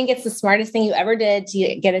 And I think it's the smartest thing you ever did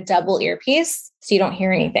to get a double earpiece so you don't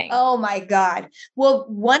hear anything. Oh my God. Well,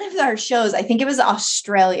 one of our shows, I think it was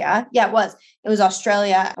Australia. Yeah, it was. It was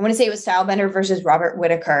Australia. I want to say it was Stylebender versus Robert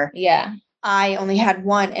Whittaker. Yeah. I only had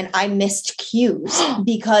one and I missed cues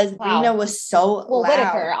because Rena was so loud.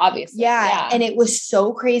 Whittaker, obviously. Yeah. And it was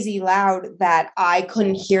so crazy loud that I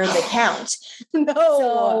couldn't hear the count.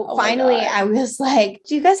 So finally I was like,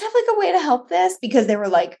 do you guys have like a way to help this? Because they were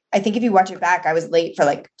like, I think if you watch it back, I was late for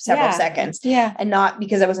like several seconds. Yeah. And not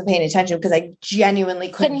because I wasn't paying attention, because I genuinely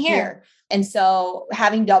couldn't hear. And so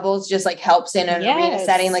having doubles just like helps in an arena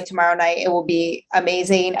setting. Like tomorrow night, it will be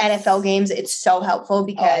amazing. NFL games, it's so helpful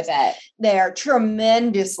because they are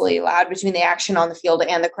tremendously loud between the action on the field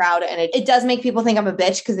and the crowd. And it does make people think I'm a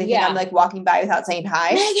bitch because they think I'm like walking by without saying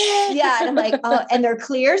hi. Megan! Yeah. And I'm like, oh, and they're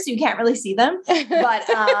clear, so you can't really see them. But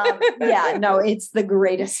no, it's the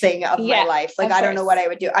greatest thing of my life. Like, I don't know what I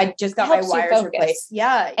would do. I just got my wires replaced.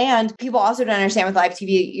 Yeah. And people also don't understand with live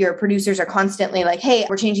TV, your producers are constantly like, hey,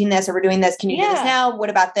 we're changing this or we're doing this. Can you do this now?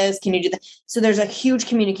 What about this? Can you do that? So there's a huge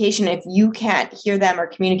communication. If you can't hear them or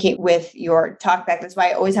communicate with your talkback, that's why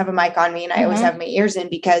I always have a mic on me and I always have my ears in,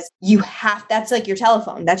 because that's like your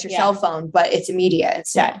telephone. That's your cell phone, but it's immediate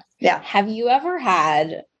instead. Yeah. Have you ever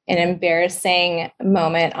had an embarrassing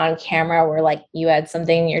moment on camera where like you had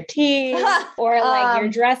something in your teeth or like your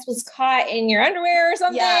dress was caught in your underwear or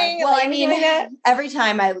something? Yeah. Well, like, I mean, every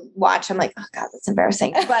time I watch, I'm like, oh God, that's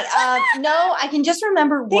embarrassing. But no, I can just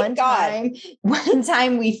remember one time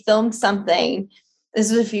we filmed something. This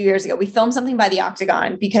was a few years ago. We filmed something by the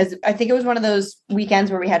Octagon because I think it was one of those weekends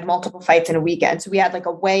where we had multiple fights in a weekend. So we had like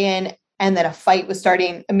a weigh-in and then a fight was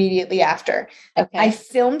starting immediately after. Okay. I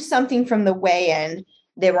filmed something from the weigh-in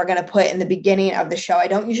they were going to put in the beginning of the show. I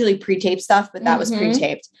don't usually pre-tape stuff, but that was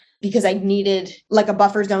pre-taped because I needed like a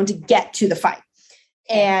buffer zone to get to the fight.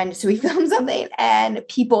 And so we filmed something and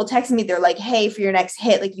people texted me. They're like, hey, for your next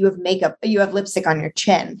hit, like you have makeup, you have lipstick on your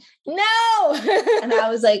chin. No. And I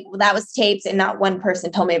was like, well, that was taped and not one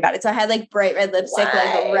person told me about it. So I had like bright red lipstick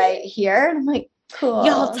like right here. And I'm like, cool.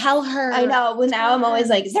 Y'all tell her. I know. Well, now I'm always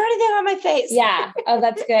like, is there anything on my face? Yeah. Oh,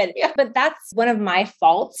 that's good. Yeah. But that's one of my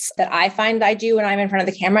faults that I find I do when I'm in front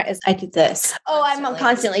of the camera is I do this. Oh, I'm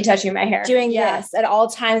constantly touching my hair. Doing this at all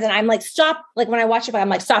times. And I'm like, stop. Like when I watch it, I'm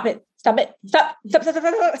like, stop it. Stop it. Stop. It's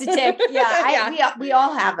a tip. Yeah. We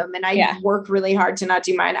all have them. And I work really hard to not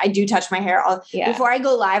do mine. I do touch my hair. Before I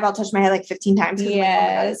go live, I'll touch my hair like 15 times. Yes. Like,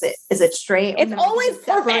 oh my God, is it straight? It's always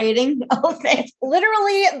separating. Oh, thanks.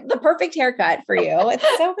 Literally the perfect haircut for you.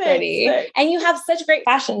 It's so pretty. Thanks. And you have such great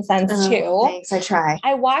fashion sense too. Thanks. I try.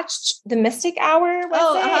 I watched the Mystic Hour.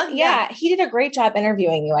 Yeah. He did a great job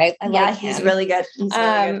interviewing you. I like him. He's really good. He's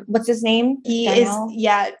really good. What's his name? He Daniel?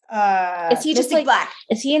 Is he just like Black?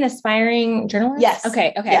 Is he an aspiring journalist? Yes.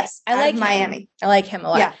 Okay. Yes. I like Miami. I like him a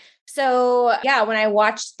lot. Yeah. So when I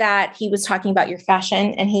watched that, he was talking about your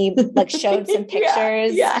fashion and he like showed some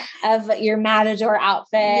pictures of your Matador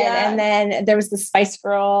outfit. Yeah. And then there was the Spice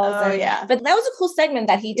Girls. But that was a cool segment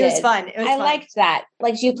that he did. It was fun. I liked that.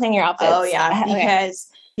 Like you playing your outfits. Oh yeah. Because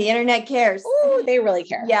the internet cares. Ooh, they really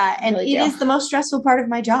care. Yeah. And really it is the most stressful part of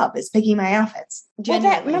my job is picking my outfits.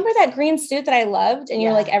 Remember that green suit that I loved and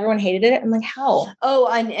you're like, everyone hated it? I'm like, how?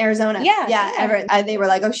 Oh, in Arizona. Yeah. They were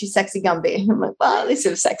like, oh, she's sexy Gumby. I'm like, well, at least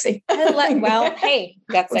it was sexy. Hey,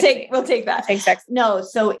 that's sexy. We'll take that. Take sexy. No,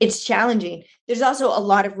 so it's challenging. There's also a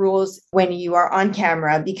lot of rules when you are on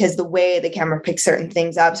camera because the way the camera picks certain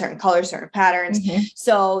things up, certain colors, certain patterns.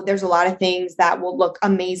 So there's a lot of things that will look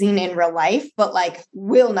amazing in real life, but like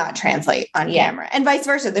will not translate on camera and vice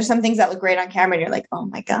versa. There's some things that look great on camera and you're like, oh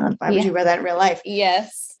my God, why would you wear that in real life?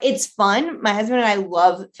 Yes. It's fun. My husband and I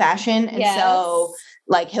love fashion. And so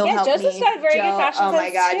like he'll help Joseph's me. got a very good fashion Oh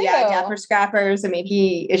my God. too. Yeah. Dapper Scrappers. I mean,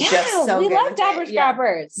 he is just so good. We love Dapper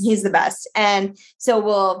Scrappers. Yeah, he's the best. And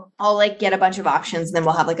so I'll like get a bunch of options and then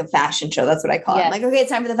we'll have like a fashion show. That's what I call it. I'm like, okay, it's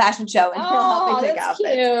time for the fashion show. And he'll help me pick outfits.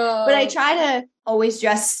 Cute. But I try to always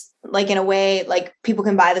dress like in a way, like people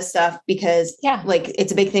can buy the stuff because like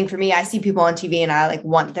it's a big thing for me. I see people on TV and I like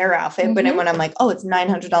want their outfit, but then when I'm like, oh, it's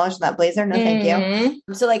 $900 for that blazer. No, thank you.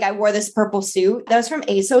 So like I wore this purple suit that was from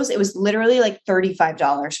ASOS. It was literally like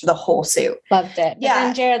 $35 for the whole suit. Loved it. Yeah.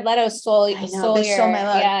 And Jared Leto stole my look.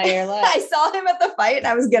 Yeah, your look. I saw him at the fight and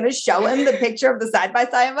I was going to show him the picture of the side by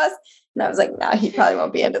side of us. And I was like, no, he probably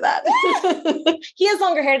won't be into that. He has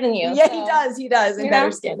longer hair than you. Yeah, so. He does. And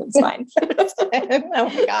better skin. It's fine. Oh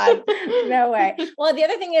my God. No way. Well, the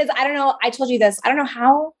other thing is, I don't know. I told you this. I don't know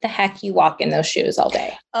how the heck you walk in those shoes all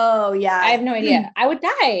day. Oh yeah. I have no idea. I would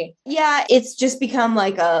die. Yeah. It's just become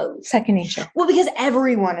like a second nature. Well, because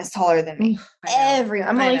everyone is taller than me. Everyone.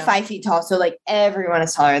 I'm only 5 feet tall. So like everyone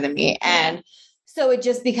is taller than me. And so it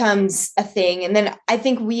just becomes a thing. And then I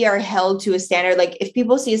think we are held to a standard. Like if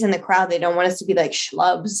people see us in the crowd, they don't want us to be like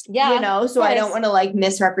schlubs, So I don't want to like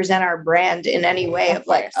misrepresent our brand in any way of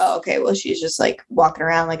like, oh, okay, well, she's just like walking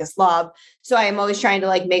around like a slob. So I am always trying to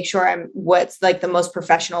like make sure I'm what's like the most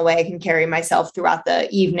professional way I can carry myself throughout the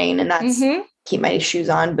evening. And that's keep my shoes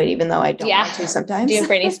on. But even though I don't want to sometimes. Do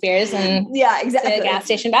Britney Spears and exactly. The gas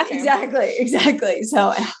station bathroom. Exactly.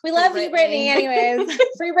 So we love you, Britney, anyways.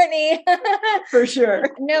 Free Britney. For sure.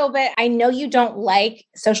 No, but I know you don't like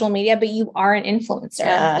social media, but you are an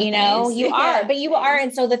influencer. You are, but you are.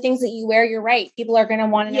 And so the things that you wear, you're right. People are going to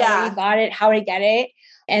want to know where you got it, how to get it.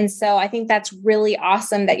 And so I think that's really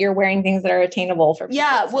awesome that you're wearing things that are attainable for people.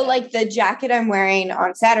 Yeah. Well, like the jacket I'm wearing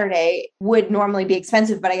on Saturday would normally be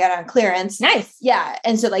expensive, but I got it on clearance. Nice. Yeah.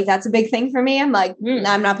 And so like, that's a big thing for me. I'm like,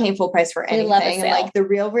 I'm not paying full price for anything. And like the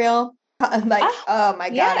real, I'm like, oh my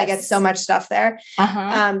God, I get so much stuff there.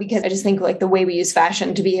 Because I just think like the way we use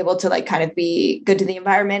fashion to be able to like kind of be good to the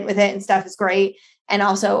environment with it and stuff is great. And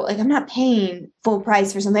also like, I'm not paying full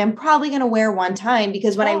price for something I'm probably going to wear one time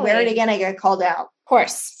because when I wear it again, I get called out.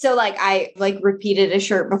 Course. So like I like repeated a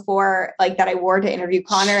shirt before like that I wore to interview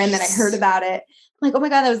Connor and then I heard about it. I'm like, oh my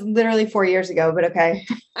God, that was literally 4 years ago, but okay.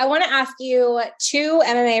 I want to ask you 2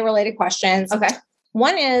 MMA related questions. Okay.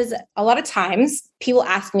 One is a lot of times people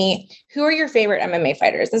ask me, who are your favorite MMA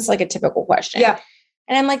fighters? This is like a typical question. Yeah.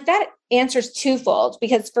 And I'm like, that answer's twofold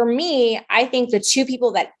because for me, I think the 2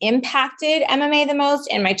 people that impacted MMA the most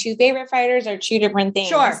and my 2 favorite fighters are 2 different things.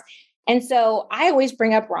 Sure. And so I always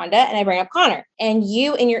bring up Rhonda and I bring up Connor. And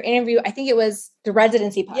you in your interview, I think it was the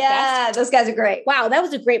residency podcast. Yeah, those guys are great. Wow, that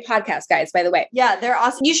was a great podcast, guys, by the way. Yeah, they're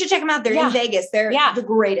awesome. You should check them out. They're in Vegas. They're the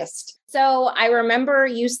greatest. So I remember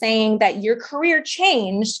you saying that your career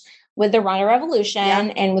changed with the Rhonda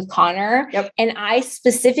Revolution and with Connor. Yep. And I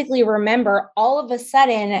specifically remember all of a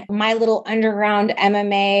sudden my little underground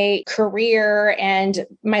MMA career and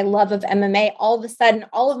my love of MMA, all of a sudden,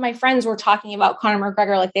 all of my friends were talking about Conor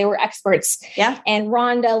McGregor like they were experts. Yeah. And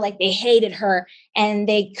Rhonda, like they hated her and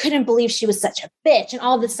they couldn't believe she was such a bitch and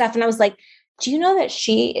all this stuff. And I was like, do you know that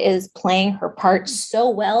she is playing her part so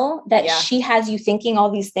well that she has you thinking all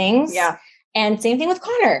these things? Yeah. And same thing with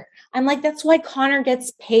Connor. I'm like, that's why Connor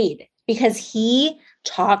gets paid, because he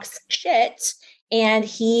talks shit and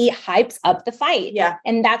he hypes up the fight. Yeah.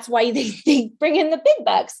 And that's why they bring in the big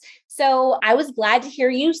bucks. So I was glad to hear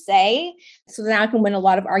you say, so now I can win a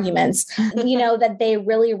lot of arguments, that they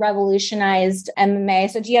really revolutionized MMA.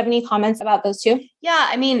 So do you have any comments about those two? Yeah.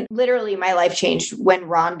 I mean, literally my life changed when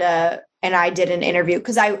Rhonda and I did an interview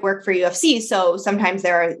because I work for UFC. So sometimes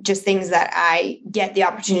there are just things that I get the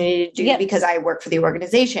opportunity to do because I work for the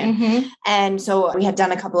organization. Mm-hmm. And so we had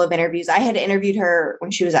done a couple of interviews. I had interviewed her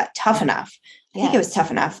when she was at Tough Enough. I think it was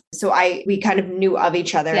Tough Enough. So we kind of knew of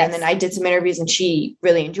each other. And then I did some interviews and she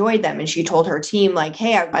really enjoyed them. And she told her team like,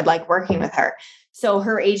 hey, I'd like working with her. So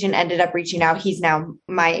her agent ended up reaching out. He's now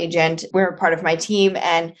my agent. We're part of my team.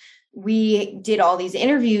 And we did all these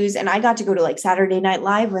interviews and I got to go to like Saturday Night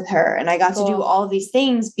Live with her. And I got to do all of these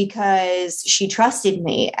things because she trusted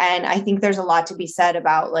me. And I think there's a lot to be said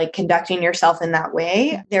about like conducting yourself in that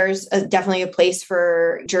way. There's definitely a place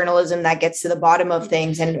for journalism that gets to the bottom of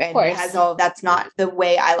things and has all, that's not the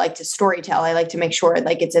way I like to storytell. I like to make sure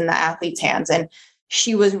like it's in the athlete's hands. And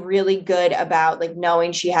she was really good about like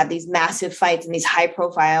knowing she had these massive fights and these high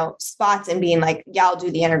profile spots and being like, yeah, I'll do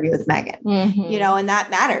the interview with Megan, and that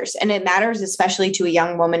matters. And it matters, especially to a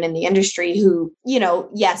young woman in the industry who,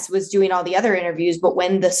 yes, was doing all the other interviews, but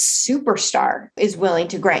when the superstar is willing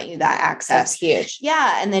to grant you that access, that's huge.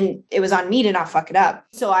 Yeah. And then it was on me to not fuck it up.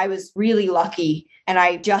 So I was really lucky. And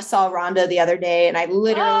I just saw Rhonda the other day and I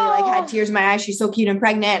literally had tears in my eyes. She's so cute and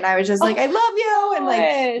pregnant. And I was just like, I love you. And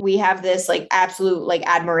like, we have this like absolute like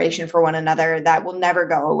admiration for one another that will never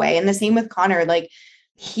go away. And the same with Connor, like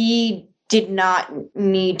he did not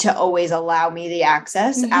need to always allow me the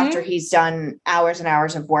access after he's done hours and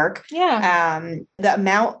hours of work. Yeah. The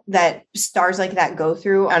amount that stars like that go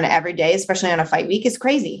through on every day, especially on a fight week, is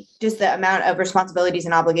crazy. Just the amount of responsibilities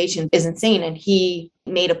and obligations is insane. And he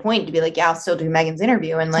made a point to be like, yeah, I'll still do Megan's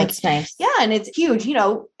interview. And like, that's nice. Yeah. And it's huge.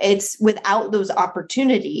 It's without those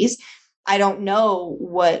opportunities, I don't know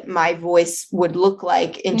what my voice would look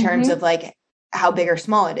like in terms of like how big or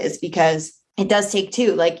small it is, because it does take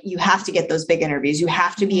two. Like you have to get those big interviews. You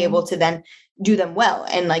have to be able to then do them well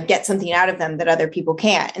and like get something out of them that other people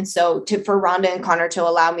can't. And so for Rhonda and Connor to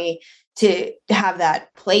allow me to have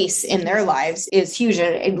that place in their lives is huge.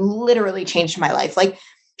 And it literally changed my life. Like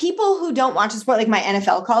people who don't watch the sport, like my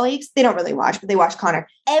NFL colleagues, they don't really watch, but they watch Connor.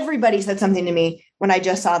 Everybody said something to me when I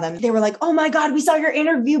just saw them. They were like, oh my God, we saw your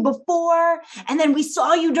interview before. And then we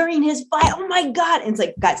saw you during his fight. Oh my God. And it's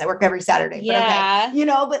like, guys, I work every Saturday. Yeah. But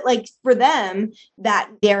okay. But like for them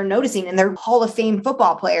that they're noticing and they're Hall of Fame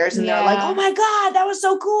football players and they're like, oh my God, that was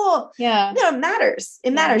so cool. Yeah. It matters.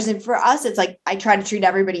 It matters. And for us, it's like, I try to treat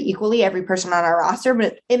everybody equally, every person on our roster,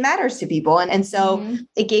 but it matters to people. And so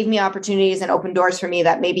it gave me opportunities and open doors for me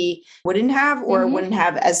that maybe wouldn't have or wouldn't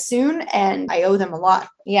have as soon. And I owe them a lot.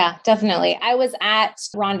 Yeah, definitely. I was at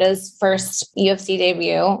Rhonda's first UFC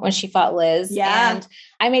debut when she fought Liz. Yeah. And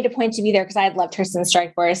I made a point to be there because I had loved her since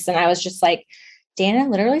Strikeforce. And I was just like, Dana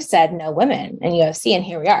literally said no women in UFC. And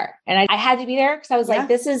here we are. And I had to be there because I was like,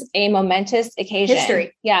 this is a momentous occasion.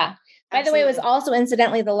 History. Yeah. By the way, it was also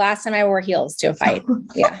incidentally the last time I wore heels to a fight.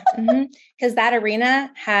 Yeah. Because that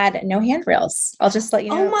arena had no handrails. I'll just let you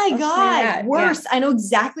know. Oh my God. Worse. Yeah. I know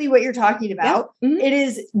exactly what you're talking about. Yeah. It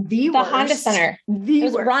is the worst. Honda Center. It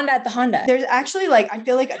was Rhonda at the Honda. There's actually I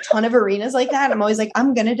feel like a ton of arenas like that. I'm always like,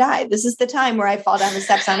 I'm going to die. This is the time where I fall down the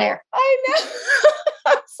steps on air. I know.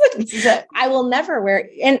 This is it. I will never wear.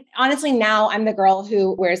 And honestly, now I'm the girl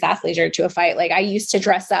who wears athleisure to a fight. Like I used to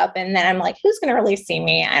dress up and then I'm like, who's going to really see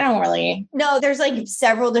me? I don't really. No, there's like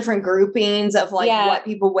several different groupings of like what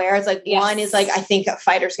people wear. It's like one is like, I think a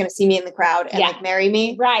fighter's going to see me in the crowd and like marry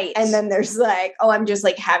me. Right. And then there's like, oh, I'm just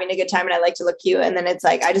like having a good time and I like to look cute. And then it's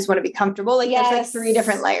like, I just want to be comfortable. Like there's like three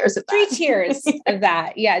different layers of that. 3 tiers of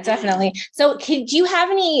that. Yeah, definitely. So do you have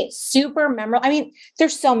any super memorable, I mean,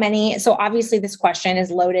 there's so many. So obviously this question is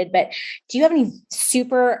loaded started, but do you have any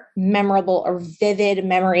super memorable or vivid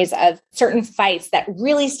memories of certain fights that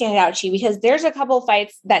really stand out to you? Because there's a couple of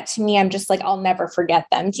fights that to me, I'm just like, I'll never forget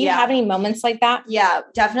them. Do you have any moments like that? Yeah,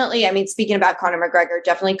 definitely. I mean, speaking about Conor McGregor,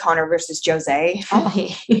 definitely Conor versus Jose.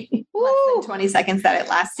 Less than 20 seconds that it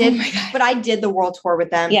lasted. But I did the world tour with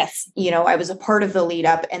them. Yes. You know, I was a part of the lead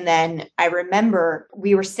up. And then I remember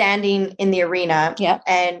we were standing in the arena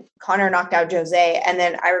and Conor knocked out Jose. And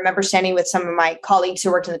then I remember standing with some of my colleagues who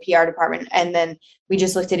worked in the PR department. And then we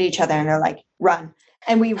just looked at each other and they're like, run.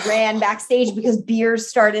 And we ran backstage because beers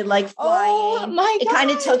started like flying. Oh my God. It kind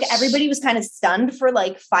of took, everybody was kind of stunned for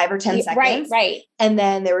like 5 or 10 seconds. Right. And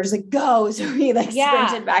then they were just like, go. So we like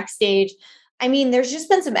sprinted backstage. I mean, there's just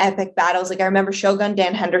been some epic battles. Like I remember Shogun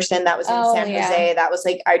Dan Henderson, that was in San Jose. That was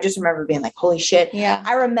like, I just remember being like, holy shit. Yeah.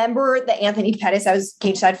 I remember the Anthony Pettis, I was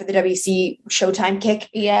cage side for the WC Showtime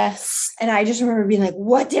kick. Yes. And I just remember being like,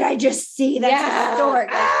 what did I just see? That's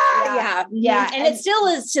historic. Yeah. And it still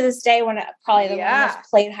is to this day probably the most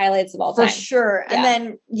played highlights of all time. For sure. Yeah. And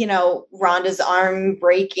then, you know, Rhonda's arm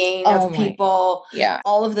breaking of people. Yeah.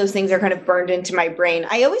 All of those things are kind of burned into my brain.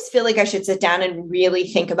 I always feel like I should sit down and really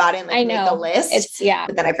think about it and like make a list.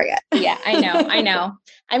 But then I forget. Yeah, I know.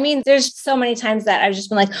 I mean, there's so many times that I've just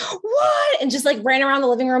been like, what? And just like ran around the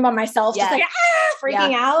living room by myself, just like,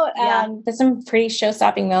 freaking out. There's some pretty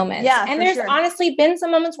show-stopping moments. Yeah. And there's honestly been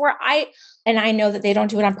some moments where I know that they don't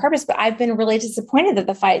do it on purpose, but I've been really disappointed that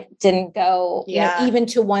the fight didn't go, you know, even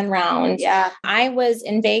to one round. Yeah. I was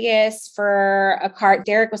in Vegas for a card.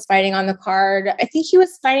 Derek was fighting on the card. I think he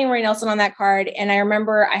was fighting Roy Nelson on that card. And I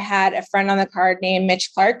remember I had a friend on the card named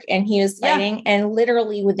Mitch Clark, and he was fighting. And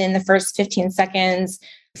literally within the first 15 seconds,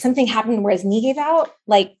 something happened where his knee gave out.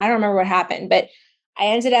 Like, I don't remember what happened, but I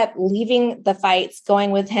ended up leaving the fights,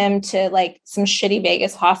 going with him to like some shitty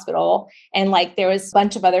Vegas hospital. And like, there was a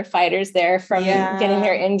bunch of other fighters there from getting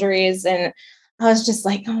their injuries. And I was just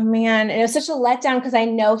like, oh man. And it was such a letdown because I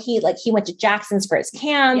know he went to Jackson's for his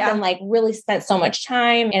camp and like really spent so much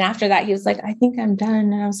time. And after that, he was like, I think I'm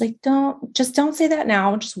done. And I was like, don't say that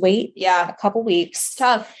now. Just wait a couple weeks. It's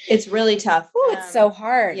tough. It's really tough. Ooh, it's so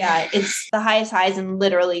hard. Yeah. It's the highest highs and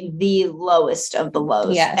literally the lowest of the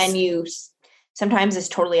lows. Yes. And sometimes it's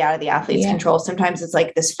totally out of the athlete's control. Sometimes it's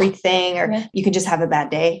like this freak thing, or you can just have a bad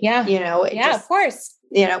day. Yeah. You know, of course.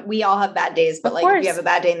 You know, we all have bad days, but if you have a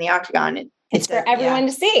bad day in the octagon, it's for everyone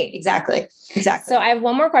to see. Exactly. So I have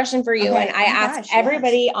one more question for you. And I ask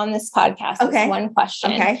everybody on this podcast this one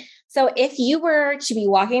question. Okay. So if you were to be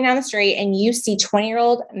walking down the street and you see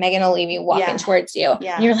 20-year-old Megan Olivi walking towards you,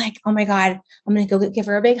 and you're like, oh my God, I'm going to go give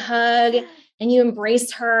her a big hug. And you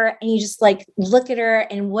embrace her and you just like look at her.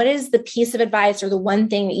 And what is the piece of advice or the one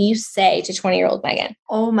thing that you say to 20-year-old Megan?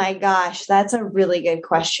 Oh my gosh, that's a really good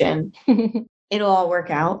question. It'll all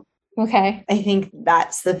work out. Okay. I think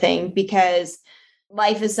that's the thing, because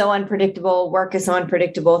life is so unpredictable. Work is so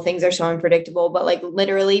unpredictable. Things are so unpredictable. But like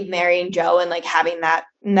literally marrying Joe and like having that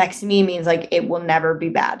next to me means like it will never be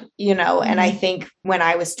bad, you know? Mm-hmm. And I think when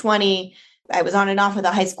I was 20, I was on and off with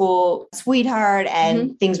a high school sweetheart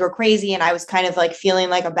and things were crazy. And I was kind of like feeling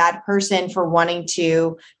like a bad person for wanting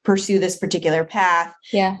to pursue this particular path.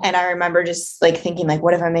 Yeah. And I remember just like thinking like,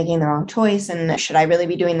 what if I'm making the wrong choice? And should I really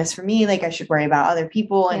be doing this for me? Like I should worry about other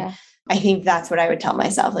people. And I think that's what I would tell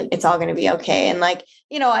myself. Like, it's all going to be okay. And like,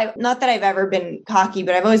 you know, not that I've ever been cocky,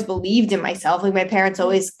 but I've always believed in myself. Like my parents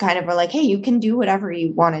always kind of were like, hey, you can do whatever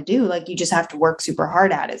you want to do. Like, you just have to work super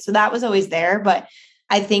hard at it. So that was always there. But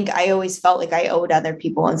I think I always felt like I owed other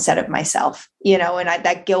people instead of myself, you know, and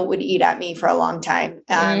that guilt would eat at me for a long time.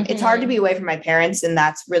 It's hard to be away from my parents, and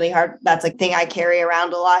that's really hard. That's like thing I carry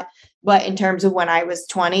around a lot. But in terms of when I was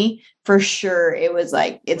 20, for sure, it was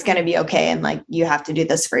like, it's going to be okay. And like, you have to do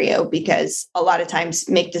this for you, because a lot of times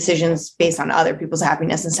make decisions based on other people's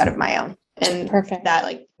happiness instead of my own. And that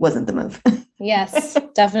like wasn't the move. Yes,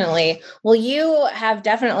 definitely. Well, you have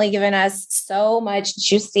definitely given us so much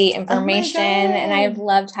juicy information, and I've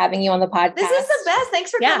loved having you on the podcast. This is the best.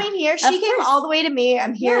 Thanks for coming here. She came all the way to me.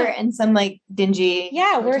 I'm here in some like dingy.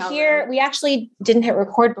 Yeah, we're here. We actually didn't hit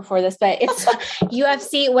record before this, but it's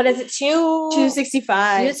UFC. What is it?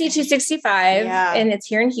 265. UFC 265. Yeah. And it's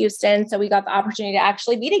here in Houston. So we got the opportunity to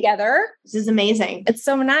actually be together. This is amazing. It's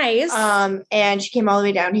so nice. And she came all the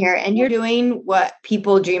way down here, and you're doing what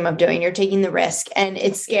people dream of doing. You're taking the risk, and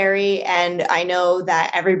it's scary. And I know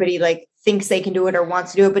that everybody like thinks they can do it or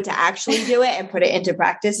wants to do it, but to actually do it and put it into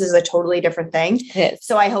practice is a totally different thing.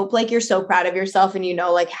 So I hope like you're so proud of yourself, and you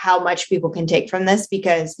know like how much people can take from this,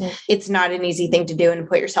 because it's not an easy thing to do, and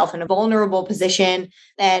put yourself in a vulnerable position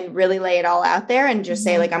and really lay it all out there and just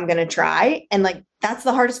say like, I'm going to try. And like, that's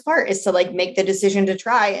the hardest part, is to like make the decision to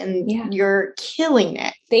try, and you're killing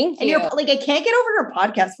it. Thank you. And you're like, I can't get over your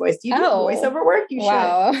podcast voice. Do you do voiceover work? You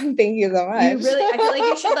should. Thank you so much. You really, I feel like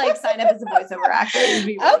you should like sign up as a voiceover actor.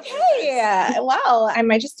 Really okay. Well, I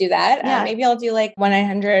might just do that. Yeah. Maybe I'll do like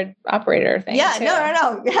 1-800 operator thing. Yeah. Too.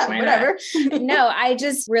 No. Yeah. Why whatever. No, I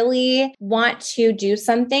just really want to do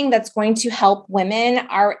something that's going to help women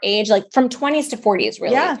our age, like from 20s to 40s,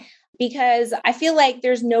 really. Yeah. Because I feel like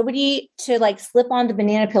there's nobody to like slip on the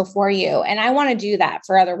banana peel for you. And I want to do that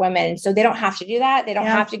for other women. So they don't have to do that. They don't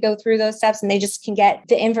have to go through those steps, and they just can get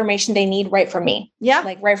the information they need right from me. Yeah.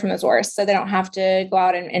 Like right from the source. So they don't have to go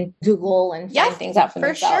out and Google and find things out for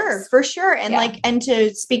themselves. For sure. And and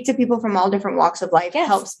to speak to people from all different walks of life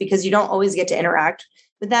helps, because you don't always get to interact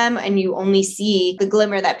with them, and you only see the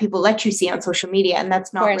glimmer that people let you see on social media, and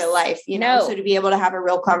that's not real life, you know? So to be able to have a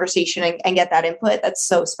real conversation and get that input, that's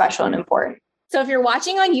so special and important. So if you're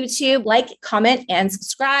watching on YouTube, like, comment, and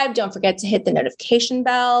subscribe. Don't forget to hit the notification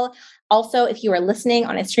bell. Also, if you are listening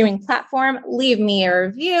on a streaming platform, leave me a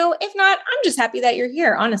review. If not, I'm just happy that you're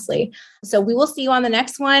here, honestly. So we will see you on the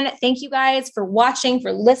next one. Thank you guys for watching,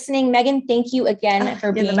 for listening. Megan, thank you again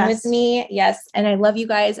for being with me. Yes. And I love you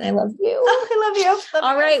guys, and I love you. Oh, I love you.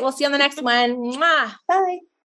 All right. We'll see you on the next one. Mwah. Bye.